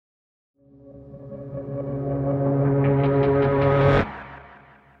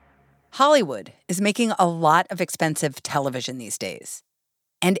Hollywood is making a lot of expensive television these days,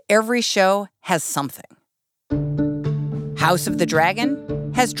 and every show has something. House of the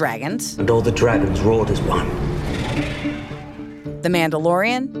Dragon has dragons. And all the dragons roared as one. The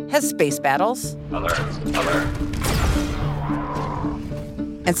Mandalorian has space battles. Alert.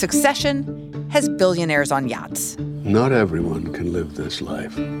 And Succession has billionaires on yachts. Not everyone can live this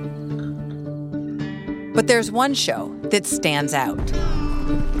life. But there's one show that stands out.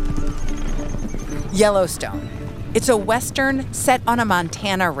 Yellowstone. It's a Western set on a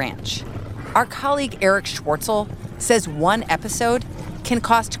Montana ranch. Our colleague Eric Schwartzel says one episode can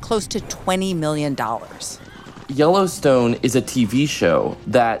cost close to $20 million. Yellowstone is a TV show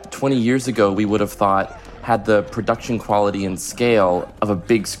that 20 years ago we would have thought had the production quality and scale of a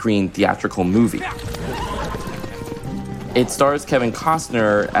big screen theatrical movie. It stars Kevin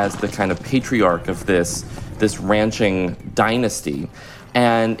Costner as the kind of patriarch of this ranching dynasty,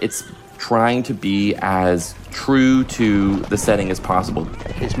 and it's trying to be as true to the setting as possible.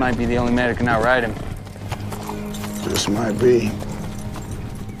 This might be the only man who can outride him. This might be.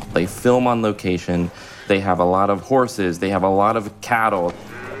 They film on location. They have a lot of horses. They have a lot of cattle.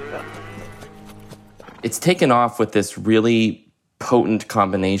 It's taken off with this really potent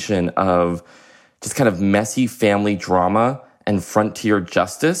combination of just kind of messy family drama and frontier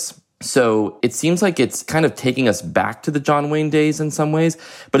justice. So it seems like it's kind of taking us back to the John Wayne days in some ways,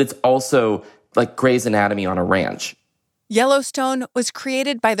 but it's also like Grey's Anatomy on a ranch. Yellowstone was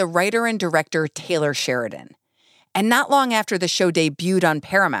created by the writer and director Taylor Sheridan. And not long after the show debuted on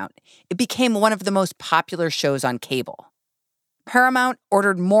Paramount, it became one of the most popular shows on cable. Paramount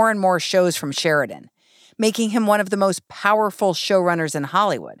ordered more and more shows from Sheridan, making him one of the most powerful showrunners in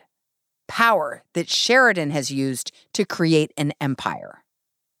Hollywood. Power that Sheridan has used to create an empire.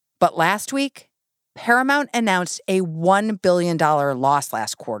 But last week, Paramount announced a $1 billion loss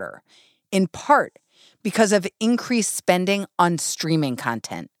last quarter, in part because of increased spending on streaming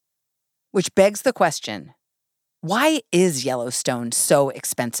content. Which begs the question, why is Yellowstone so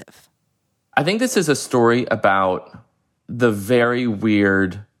expensive? I think this is a story about the very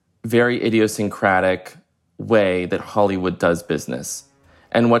weird, very idiosyncratic way that Hollywood does business,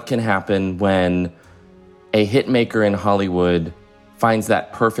 and what can happen when a hitmaker in Hollywood finds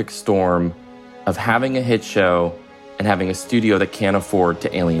that perfect storm of having a hit show and having a studio that can't afford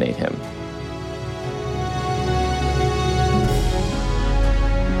to alienate him.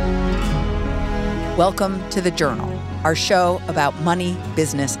 Welcome to The Journal, our show about money,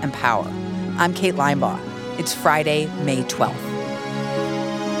 business, and power. I'm Kate Linebaugh. It's Friday, May 12th.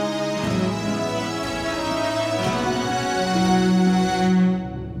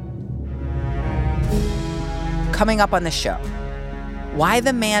 Coming up on the show, why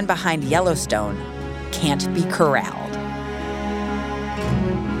the man behind Yellowstone can't be corralled.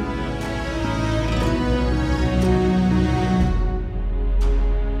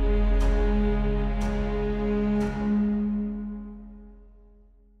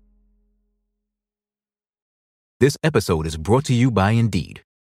 This episode is brought to you by Indeed.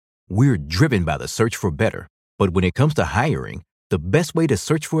 We're driven by the search for better, but when it comes to hiring, the best way to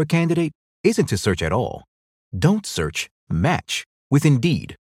search for a candidate isn't to search at all. Don't search, match with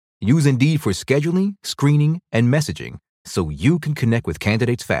Indeed. Use Indeed for scheduling, screening, and messaging so you can connect with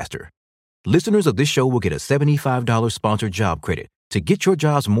candidates faster. Listeners of this show will get a $75 sponsored job credit to get your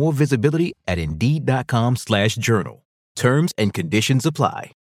jobs more visibility at Indeed.com/journal. Terms and conditions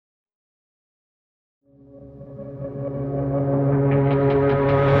apply.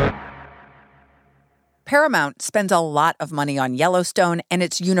 Paramount spends a lot of money on Yellowstone and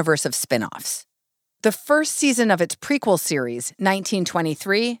its universe of spin-offs. The first season of its prequel series,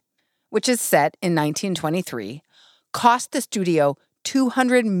 1923, which is set in 1923, cost the studio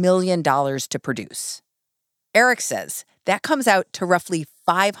 $200 million to produce. Eric says that comes out to roughly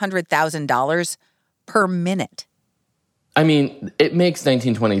 $500,000 per minute. I mean, it makes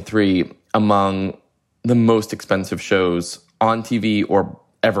 1923 among the most expensive shows on TV or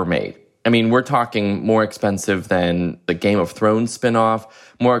ever made. I mean, we're talking more expensive than the Game of Thrones spinoff,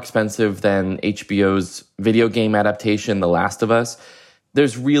 more expensive than HBO's video game adaptation, The Last of Us.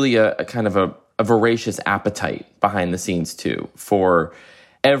 There's really a kind of a voracious appetite behind the scenes, too, for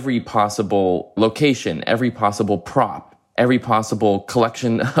every possible location, every possible prop, every possible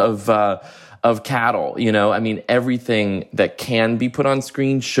collection of cattle, you know? I mean, everything that can be put on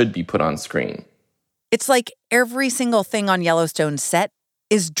screen should be put on screen. It's like every single thing on Yellowstone's set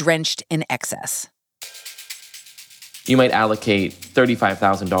is drenched in excess. You might allocate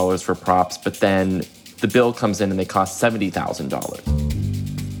 $35,000 for props, but then the bill comes in and they cost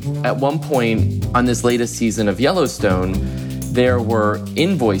 $70,000. At one point on this latest season of Yellowstone, there were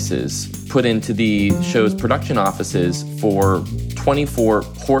invoices put into the show's production offices for 24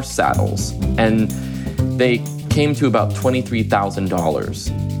 horse saddles, and they came to about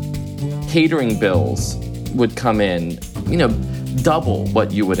 $23,000. Catering bills would come in, double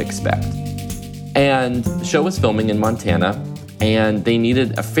what you would expect. And the show was filming in Montana, and they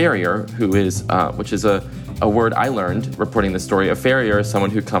needed a farrier which is a word I learned reporting the story. A farrier is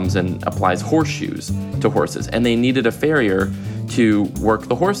someone who comes and applies horseshoes to horses, and they needed a farrier to work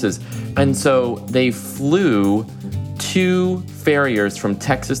the horses. And so they flew 2 farriers from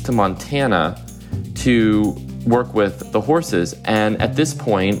Texas to Montana to work with the horses. And at this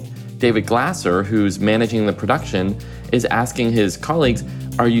point, David Glasser, who's managing the production, is asking his colleagues,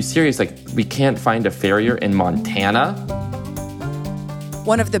 "Are you serious? We can't find a farrier in Montana?"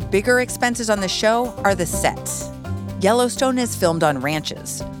 One of the bigger expenses on the show are the sets. Yellowstone is filmed on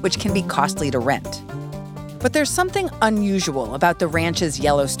ranches, which can be costly to rent. But there's something unusual about the ranches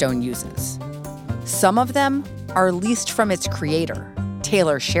Yellowstone uses. Some of them are leased from its creator,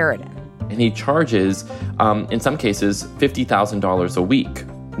 Taylor Sheridan. And he charges, in some cases, $50,000 a week,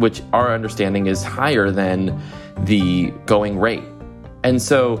 which our understanding is higher than the going rate. And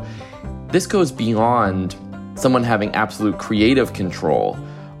so this goes beyond someone having absolute creative control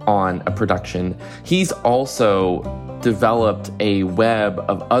on a production. He's also developed a web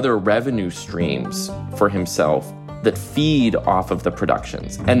of other revenue streams for himself that feed off of the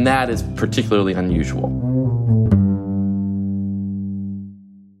productions, and that is particularly unusual.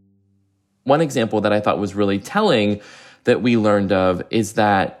 One example that I thought was really telling that we learned of is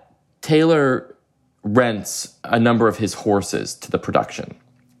that Taylor rents a number of his horses to the production,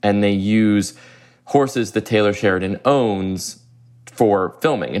 and they use horses that Taylor Sheridan owns for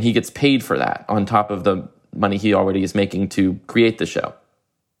filming, and he gets paid for that on top of the money he already is making to create the show.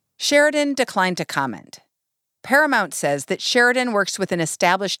 Sheridan declined to comment. Paramount says that Sheridan works with an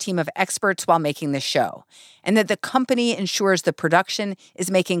established team of experts while making the show, and that the company ensures the production is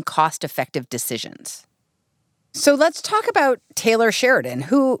making cost-effective decisions. So let's talk about Taylor Sheridan.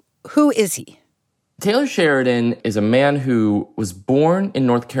 Who is he? Taylor Sheridan is a man who was born in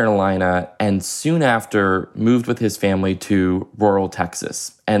North Carolina and soon after moved with his family to rural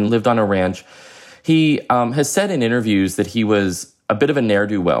Texas and lived on a ranch. He has said in interviews that he was a bit of a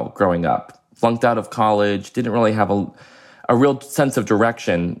ne'er-do-well growing up, flunked out of college, didn't really have a real sense of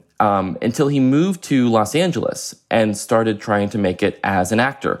direction until he moved to Los Angeles and started trying to make it as an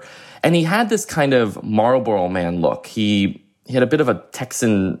actor. And he had this kind of Marlboro Man look. He had a bit of a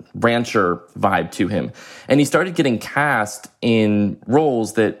Texan rancher vibe to him. And he started getting cast in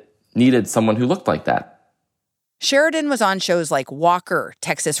roles that needed someone who looked like that. Sheridan was on shows like Walker,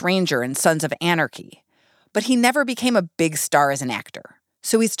 Texas Ranger, and Sons of Anarchy. But he never became a big star as an actor.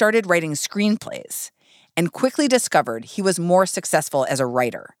 So he started writing screenplays and quickly discovered he was more successful as a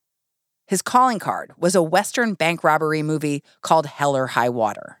writer. His calling card was a Western bank robbery movie called Hell or High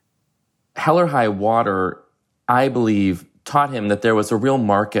Water. Hell or High Water, I believe, taught him that there was a real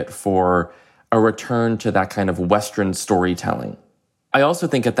market for a return to that kind of Western storytelling. I also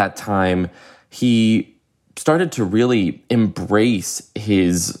think at that time, he started to really embrace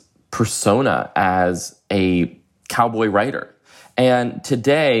his persona as a cowboy writer. And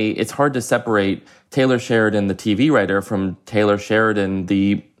today, it's hard to separate Taylor Sheridan, the TV writer, from Taylor Sheridan,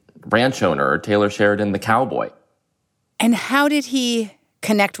 the ranch owner, or Taylor Sheridan, the cowboy. And how did he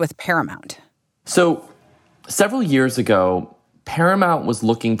connect with Paramount? So, several years ago, Paramount was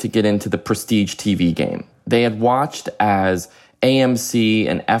looking to get into the prestige TV game. They had watched as AMC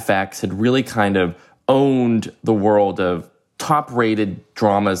and FX had really kind of owned the world of top-rated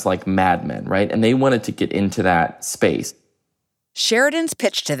dramas like Mad Men, right? And they wanted to get into that space. Sheridan's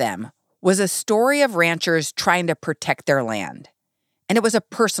pitch to them was a story of ranchers trying to protect their land. And it was a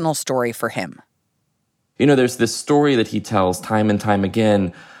personal story for him. There's this story that he tells time and time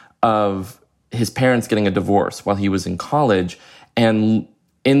again of his parents getting a divorce while he was in college, and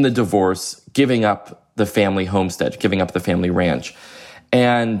in the divorce, giving up the family homestead, giving up the family ranch.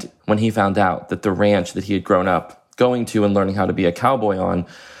 And when he found out that the ranch that he had grown up going to and learning how to be a cowboy on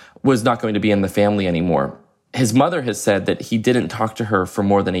was not going to be in the family anymore, his mother has said that he didn't talk to her for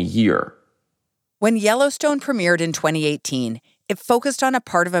more than a year. When Yellowstone premiered in 2018, it focused on a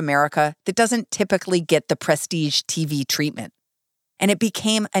part of America that doesn't typically get the prestige TV treatment. And it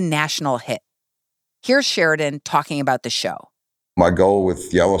became a national hit. Here's Sheridan talking about the show. My goal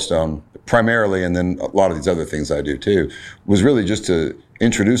with Yellowstone, primarily, and then a lot of these other things I do too, was really just to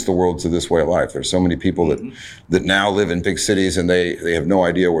introduce the world to this way of life. There's so many people that now live in big cities and they have no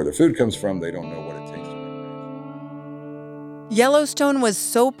idea where their food comes from. They don't know what it takes to Yellowstone was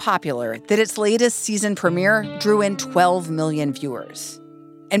so popular that its latest season premiere drew in 12 million viewers.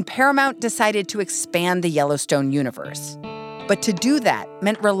 And Paramount decided to expand the Yellowstone universe. But to do that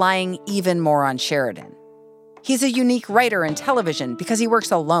meant relying even more on Sheridan. He's a unique writer in television because he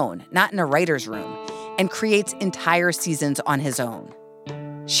works alone, not in a writer's room, and creates entire seasons on his own.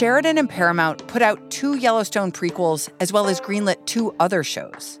 Sheridan and Paramount put out 2 Yellowstone prequels as well as greenlit 2 other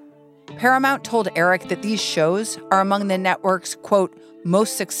shows. Paramount told Eric that these shows are among the network's, quote,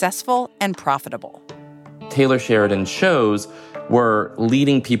 most successful and profitable. Taylor Sheridan's shows were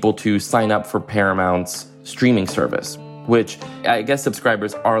leading people to sign up for Paramount's streaming service, which I guess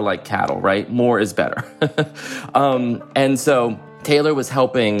subscribers are like cattle, right? More is better. And so Taylor was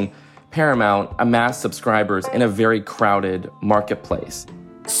helping Paramount amass subscribers in a very crowded marketplace.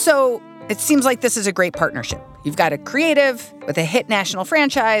 So it seems like this is a great partnership. You've got a creative with a hit national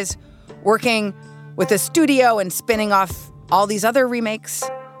franchise working with a studio and spinning off all these other remakes.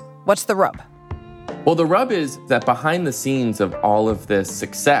 What's the rub? Well, the rub is that behind the scenes of all of this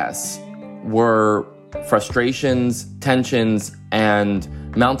success were frustrations, tensions, and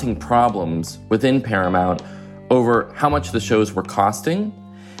mounting problems within Paramount over how much the shows were costing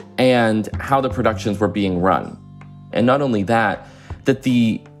and how the productions were being run. And not only that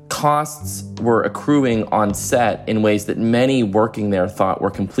the costs were accruing on set in ways that many working there thought were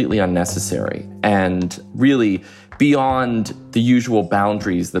completely unnecessary and really beyond the usual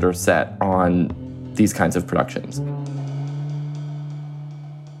boundaries that are set on these kinds of productions.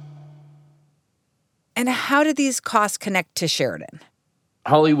 And how do these costs connect to Sheridan?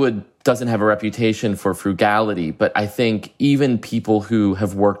 Hollywood doesn't have a reputation for frugality, but I think even people who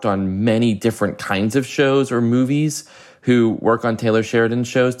have worked on many different kinds of shows or movies who work on Taylor Sheridan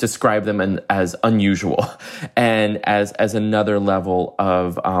shows describe them as unusual and as another level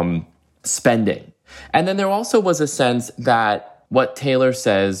of spending. And then there also was a sense that what Taylor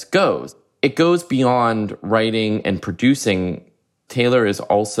says goes. It goes beyond writing and producing. Taylor is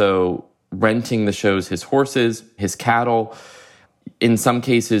also renting the shows his horses, his cattle, in some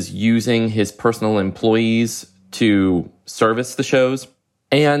cases using his personal employees to service the shows,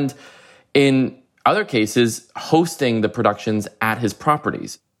 and in other cases, hosting the productions at his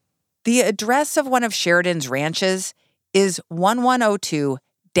properties. The address of one of Sheridan's ranches is 1102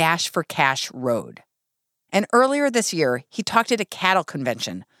 Dash for Cash Road. And earlier this year, he talked at a cattle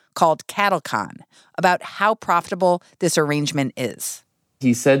convention called CattleCon about how profitable this arrangement is.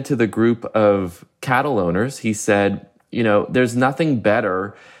 He said to the group of cattle owners, he said, there's nothing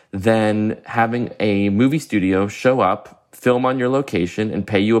better than having a movie studio show up, film on your location, and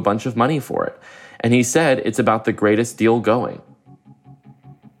pay you a bunch of money for it. And he said it's about the greatest deal going.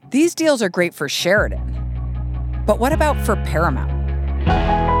 These deals are great for Sheridan. But what about for Paramount?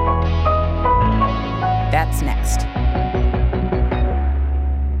 That's next.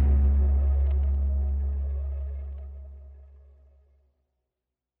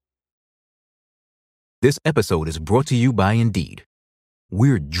 This episode is brought to you by Indeed.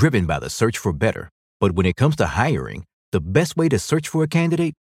 We're driven by the search for better, but when it comes to hiring, the best way to search for a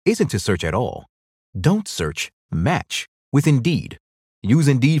candidate isn't to search at all. Don't search, match with Indeed. Use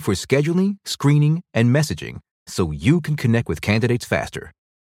Indeed for scheduling, screening, and messaging so you can connect with candidates faster.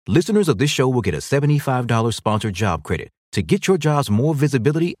 Listeners of this show will get a $75 sponsored job credit to get your jobs more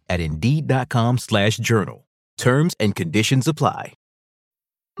visibility at Indeed.com/journal. Terms and conditions apply.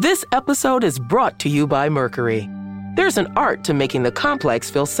 This episode is brought to you by Mercury. There's an art to making the complex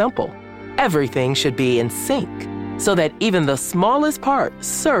feel simple. Everything should be in sync so that even the smallest part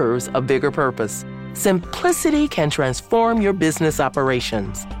serves a bigger purpose. Simplicity can transform your business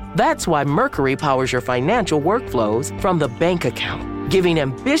operations. That's why Mercury powers your financial workflows from the bank account, giving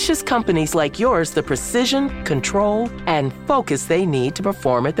ambitious companies like yours the precision, control, and focus they need to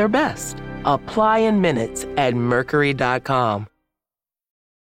perform at their best. Apply in minutes at Mercury.com.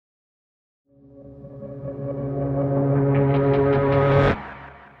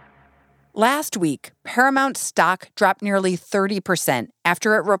 Last week, Paramount stock dropped nearly 30%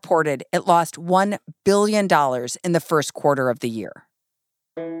 after it reported it lost $1 billion in the first quarter of the year.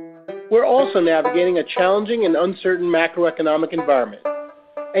 We're also navigating a challenging and uncertain macroeconomic environment,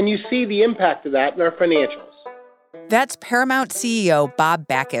 and you see the impact of that in our financials. That's Paramount CEO Bob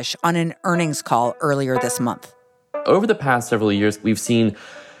Bakish on an earnings call earlier this month. Over the past several years, we've seen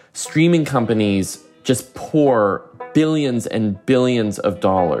streaming companies just pour billions and billions of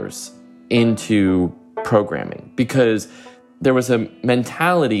dollars into programming because there was a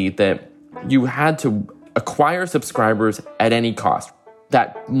mentality that you had to acquire subscribers at any cost.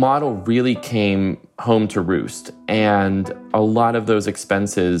 That model really came home to roost, and a lot of those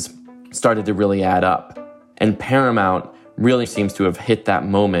expenses started to really add up. And Paramount really seems to have hit that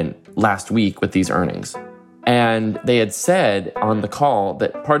moment last week with these earnings. And they had said on the call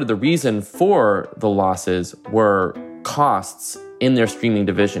that part of the reason for the losses were costs in their streaming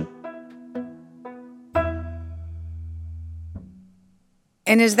division.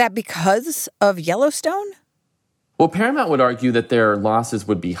 And is that because of Yellowstone? Well, Paramount would argue that their losses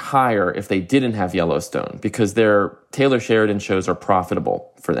would be higher if they didn't have Yellowstone because their Taylor Sheridan shows are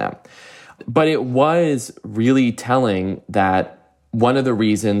profitable for them. But it was really telling that one of the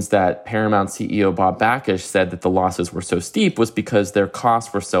reasons that Paramount CEO Bob Bakish said that the losses were so steep was because their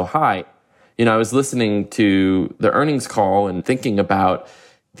costs were so high. You know, I was listening to the earnings call and thinking about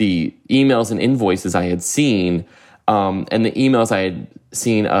the emails and invoices I had seen, and the emails I had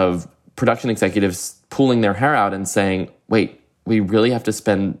seen of production executives pulling their hair out and saying, wait, we really have to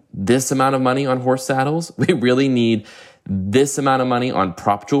spend this amount of money on horse saddles? We really need this amount of money on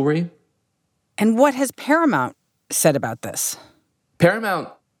prop jewelry? And what has Paramount said about this? Paramount,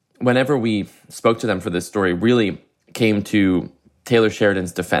 whenever we spoke to them for this story, really came to Taylor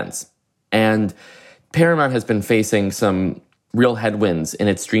Sheridan's defense. And Paramount has been facing some real headwinds in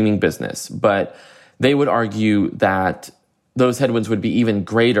its streaming business, but they would argue that those headwinds would be even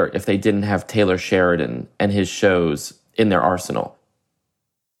greater if they didn't have Taylor Sheridan and his shows in their arsenal.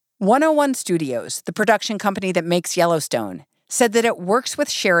 101 Studios, the production company that makes Yellowstone, said that it works with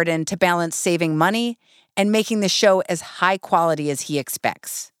Sheridan to balance saving money and making the show as high quality as he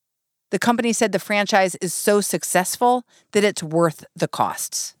expects. The company said the franchise is so successful that it's worth the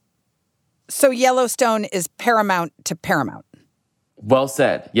costs. So Yellowstone is Paramount to Paramount. Well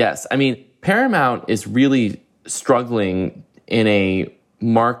said, yes. I mean, Paramount is really struggling in a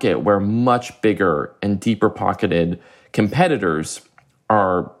market where much bigger and deeper pocketed competitors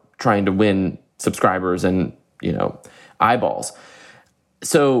are trying to win subscribers and, eyeballs.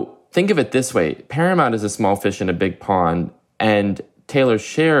 So think of it this way. Paramount is a small fish in a big pond, and Taylor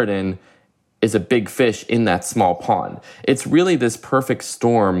Sheridan is a big fish in that small pond. It's really this perfect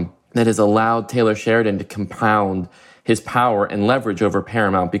storm that has allowed Taylor Sheridan to compound his power and leverage over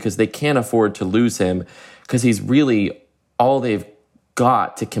Paramount because they can't afford to lose him because he's really all they've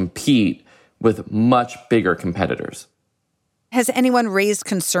got to compete with much bigger competitors. Has anyone raised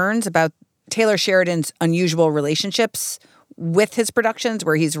concerns about Taylor Sheridan's unusual relationships with his productions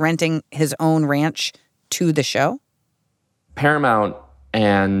where he's renting his own ranch to the show? Paramount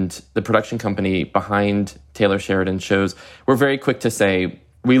and the production company behind Taylor Sheridan's shows were very quick to say,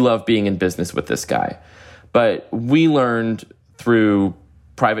 we love being in business with this guy. But we learned through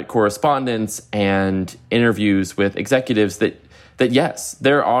private correspondence and interviews with executives that yes,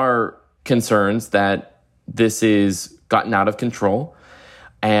 there are concerns that this is gotten out of control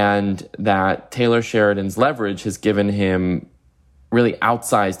and that Taylor Sheridan's leverage has given him really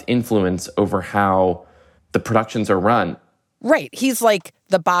outsized influence over how the productions are run. Right. He's like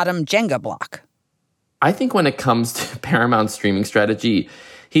the bottom Jenga block. I think when it comes to Paramount's streaming strategy,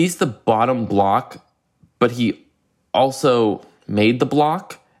 he's the bottom block, but he also made the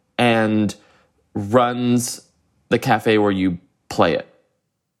block and runs the cafe where you play it.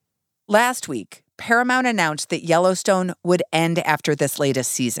 Last week, Paramount announced that Yellowstone would end after this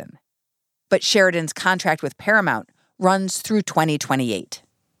latest season. But Sheridan's contract with Paramount runs through 2028.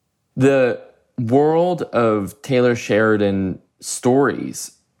 The world of Taylor Sheridan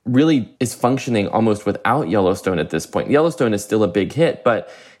stories really is functioning almost without Yellowstone at this point. Yellowstone is still a big hit,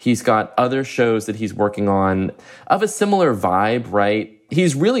 but he's got other shows that he's working on of a similar vibe, right?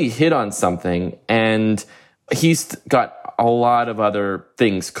 He's really hit on something, and he's got a lot of other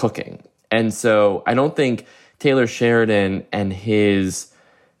things cooking. And so I don't think Taylor Sheridan and his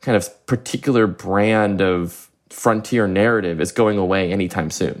kind of particular brand of frontier narrative is going away anytime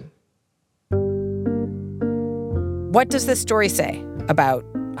soon. What does this story say about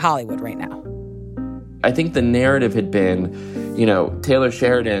Hollywood right now? I think the narrative had been, Taylor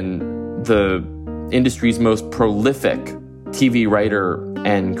Sheridan, the industry's most prolific TV writer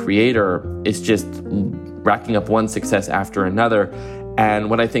and creator, is just racking up one success after another. And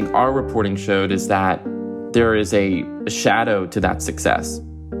what I think our reporting showed is that there is a shadow to that success.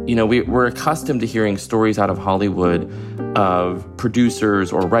 We're accustomed to hearing stories out of Hollywood of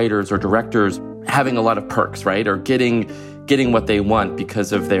producers or writers or directors having a lot of perks, right? Or getting what they want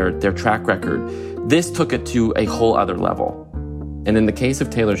because of their track record. This took it to a whole other level. And in the case of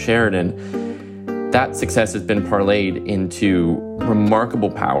Taylor Sheridan, that success has been parlayed into remarkable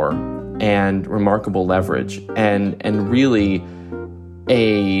power and remarkable leverage and really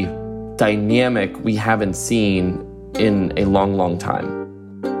a dynamic we haven't seen in a long, long time.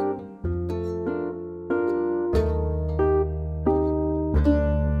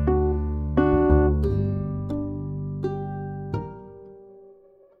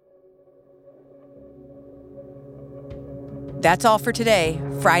 That's all for today,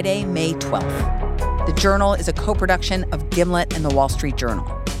 Friday, May 12th. The Journal is a co-production of Gimlet and The Wall Street Journal.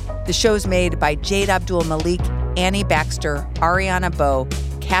 The show's made by Jade Abdul Malik, Annie Baxter, Ariana Bowe,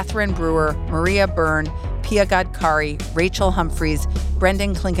 Catherine Brewer, Maria Byrne, Pia Godkari, Rachel Humphreys,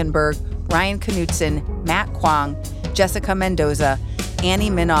 Brendan Klinkenberg, Ryan Knutson, Matt Kwong, Jessica Mendoza,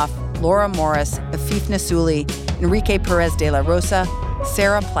 Annie Minoff, Laura Morris, Afif Nasuli, Enrique Perez de la Rosa,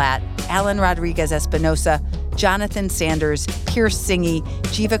 Sarah Platt, Alan Rodriguez Espinosa, Jonathan Sanders, Pierce Singy,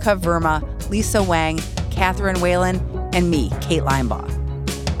 Jivika Verma, Lisa Wang, Catherine Whalen, and me, Kate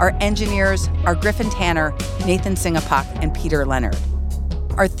Linebaugh. Our engineers are Griffin Tanner, Nathan Singapak, and Peter Leonard.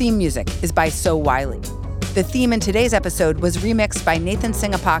 Our theme music is by So Wiley. The theme in today's episode was remixed by Nathan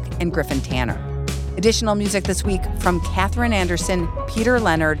Singapak and Griffin Tanner. Additional music this week from Catherine Anderson, Peter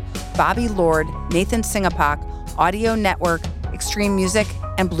Leonard, Bobby Lord, Nathan Singapak, Audio Network, Extreme Music,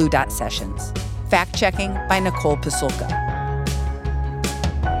 and Blue Dot Sessions. Fact-checking by Nicole Pasulka.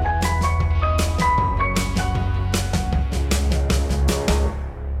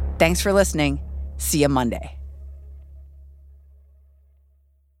 Thanks for listening. See you Monday.